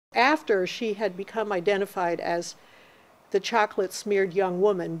after she had become identified as the chocolate-smeared young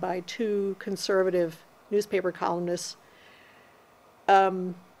woman by two conservative newspaper columnists.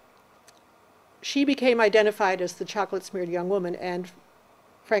 She became identified as the chocolate-smeared young woman, and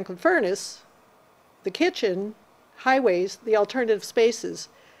Franklin Furnace, the kitchen, highways, the alternative spaces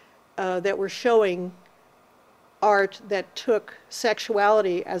that were showing art that took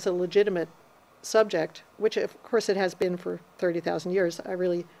sexuality as a legitimate subject, which of course it has been for 30,000 years. I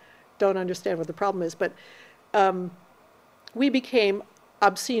really don't understand what the problem is, but we became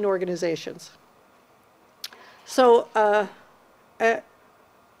obscene organizations. So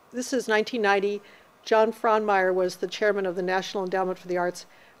this is 1990. John Frohnmeyer was the chairman of the National Endowment for the Arts.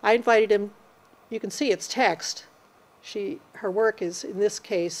 I invited him. You can see it's text. Her work is, in this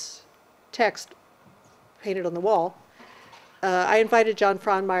case, text painted on the wall. I invited John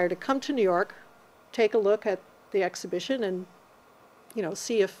Frohnmeyer to come to New York, take a look at the exhibition, and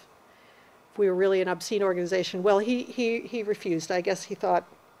see if we were really an obscene organization. Well, he refused. I guess he thought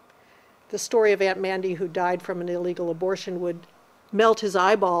the story of Aunt Mandy, who died from an illegal abortion, would melt his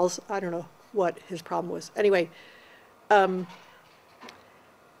eyeballs. I don't know what his problem was. Anyway, Karen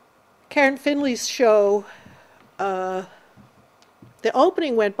Finley's show, the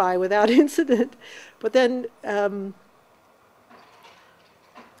opening went by without incident, but then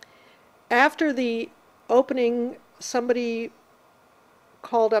after the opening, somebody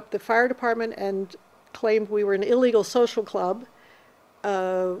called up the fire department and claimed we were an illegal social club.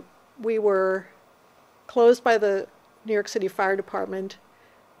 We were closed by the New York City Fire Department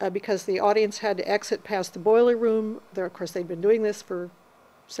because the audience had to exit past the boiler room. Of course, they'd been doing this for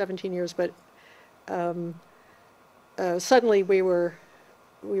 17 years, but suddenly we were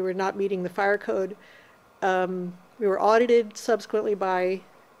not meeting the fire code. We were audited subsequently by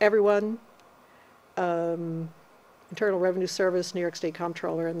everyone, Internal Revenue Service, New York State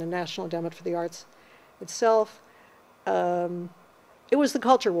Comptroller, and the National Endowment for the Arts itself. It was the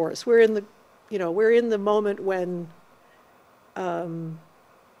culture wars. We're in the moment when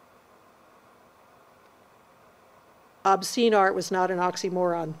obscene art was not an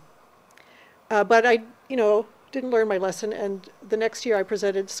oxymoron. But I, didn't learn my lesson, and the next year I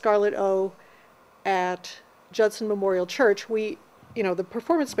presented Scarlet O at Judson Memorial Church. The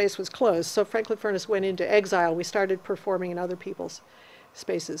performance space was closed, so Franklin Furnace went into exile. We started performing in other people's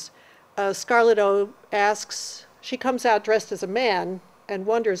spaces. Scarlet O asks, she comes out dressed as a man and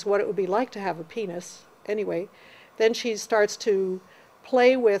wonders what it would be like to have a penis. Anyway, then she starts to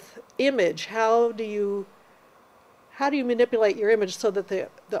play with image. How do you manipulate your image so that the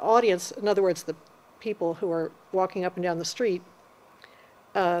audience, in other words, the people who are walking up and down the street,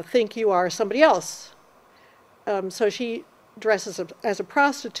 think you are somebody else? So she dresses as a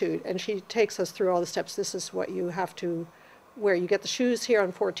prostitute, and she takes us through all the steps. This is what you have to wear. You get the shoes here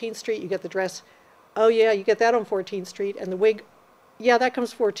on 14th Street. You get the dress. Oh, yeah, you get that on 14th Street. And the wig, yeah, that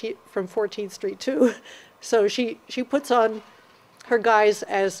comes from 14th Street, too. So she puts on her guise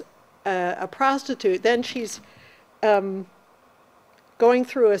as a prostitute. Then she's going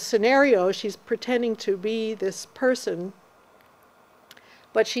through a scenario. She's pretending to be this person,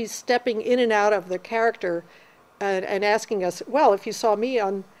 but she's stepping in and out of the character and asking us, well, if you saw me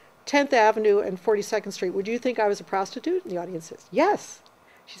on 10th Avenue and 42nd Street, would you think I was a prostitute? And the audience says, yes.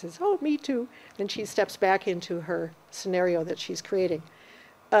 She says, oh, me too. And she steps back into her scenario that she's creating.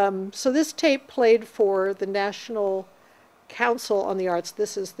 So this tape played for the National Council on the Arts.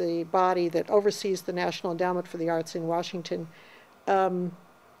 This is the body that oversees the National Endowment for the Arts in Washington.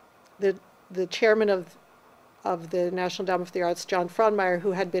 The chairman of the National Endowment for the Arts, John Frohnmeyer,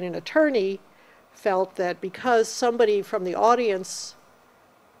 who had been an attorney, felt that because somebody from the audience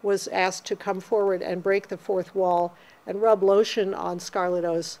was asked to come forward and break the fourth wall and rub lotion on Scarlet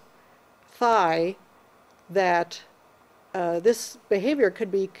O's thigh, that this behavior could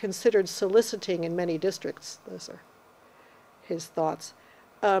be considered soliciting in many districts. Those are his thoughts.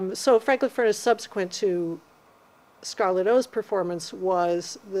 So Franklin Furnace, subsequent to Scarlet O's performance,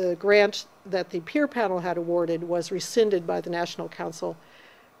 was the grant that the peer panel had awarded was rescinded by the National Council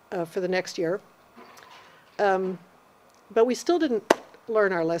for the next year. But we still didn't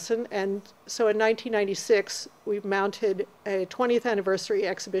learn our lesson, and so in 1996 we mounted a 20th anniversary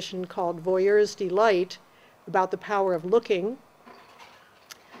exhibition called Voyeur's Delight, about the power of looking,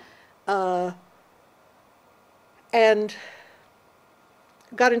 and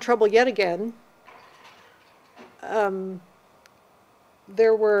got in trouble yet again.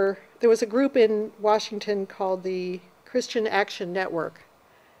 There was a group in Washington called the Christian Action Network.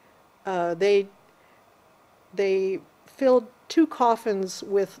 They filled 2 coffins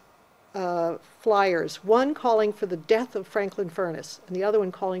with flyers, one calling for the death of Franklin Furness and the other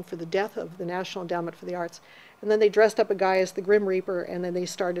one calling for the death of the National Endowment for the Arts. And then they dressed up a guy as the Grim Reaper, and then they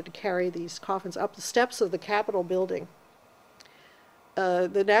started to carry these coffins up the steps of the Capitol building.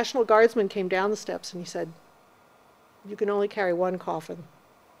 The National Guardsman came down the steps and he said, "You can only carry one coffin."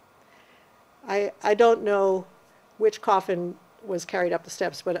 I don't know which coffin was carried up the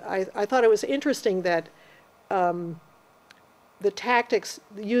steps, but I thought it was interesting that the tactics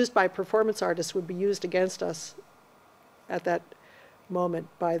used by performance artists would be used against us at that moment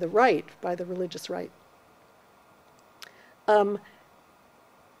by the right, by the religious right.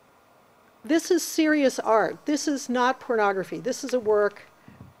 This is serious art. This is not pornography. This is a work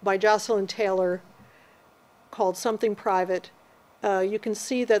by Jocelyn Taylor called Something Private. You can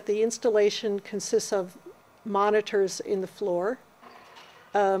see that the installation consists of monitors in the floor.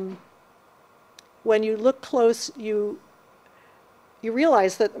 When you look close, you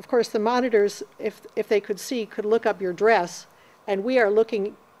realize that, of course, the monitors, if they could see, could look up your dress, and we are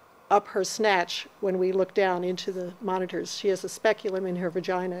looking up her snatch when we look down into the monitors. She has a speculum in her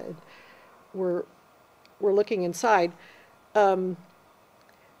vagina, and we're looking inside. It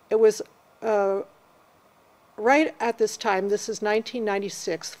was right at this time, this is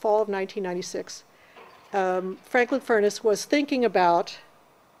 1996, fall of 1996, Franklin Furness was thinking about,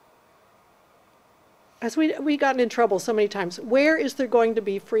 as we gotten in trouble so many times, where is there going to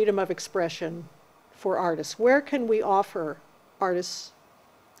be freedom of expression for artists? Where can we offer artists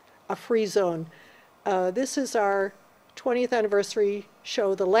a free zone? This is our 20th anniversary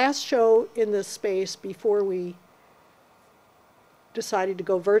show, the last show in this space before we decided to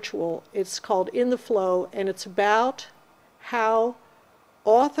go virtual. It's called In the Flow, and it's about how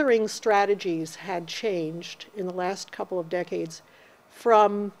authoring strategies had changed in the last couple of decades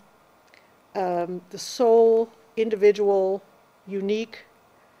from the sole, individual, unique,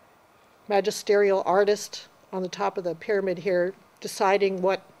 magisterial artist on the top of the pyramid here deciding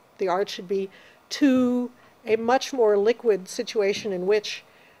what the art should be, to a much more liquid situation in which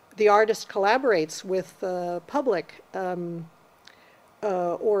the artist collaborates with the public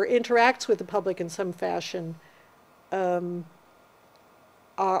or interacts with the public in some fashion.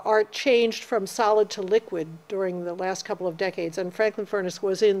 Art changed from solid to liquid during the last couple of decades, and Franklin Furness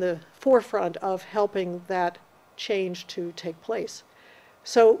was in the forefront of helping that change to take place.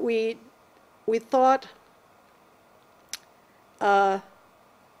 So we thought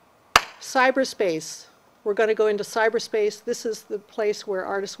cyberspace. We're going to go into cyberspace. This is the place where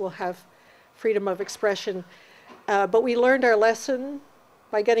artists will have freedom of expression. But we learned our lesson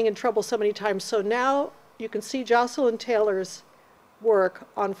by getting in trouble so many times. So now you can see Jocelyn Taylor's work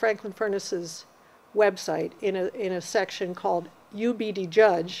on Franklin Furness's website in a section called You Be the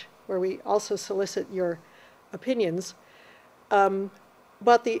Judge, where we also solicit your opinions.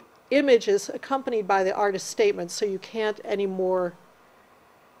 But the image is accompanied by the artist's statement, so you can't anymore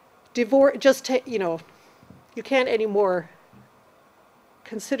you can't anymore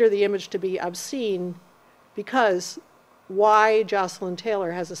consider the image to be obscene, because why Jocelyn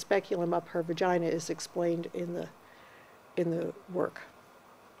Taylor has a speculum up her vagina is explained in the work.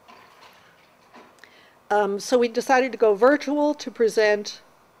 So we decided to go virtual to present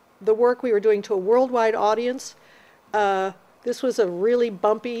the work we were doing to a worldwide audience. This was a really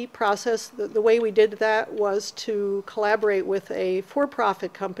bumpy process. The way we did that was to collaborate with a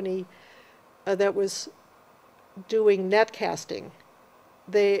for-profit company that was doing netcasting.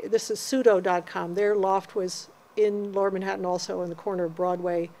 This is pseudo.com. Their loft was in Lower Manhattan, also in the corner of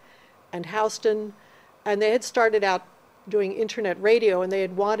Broadway and Houston. And they had started out doing internet radio, and they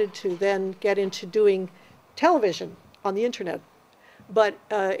had wanted to then get into doing television on the internet. But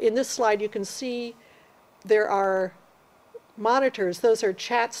in this slide, you can see there are monitors. Those are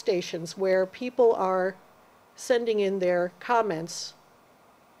chat stations where people are sending in their comments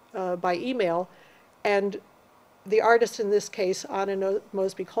by email, and the artist in this case, Anna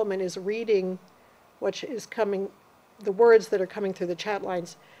Mosby Coleman, is reading what is coming, the words that are coming through the chat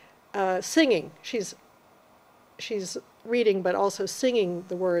lines, singing. She's reading, but also singing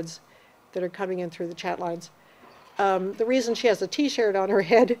the words that are coming in through the chat lines. The reason she has a T-shirt on her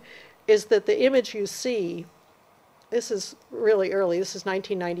head is that the image you see, this is really early, this is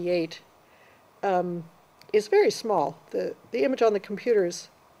 1998, is very small. The image on the computer is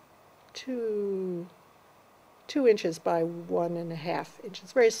 2 inches by 1.5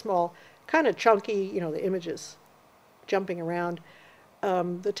 inches, very small, kind of chunky, the images jumping around.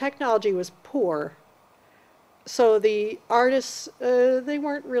 The technology was poor, so the artists, they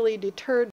weren't really deterred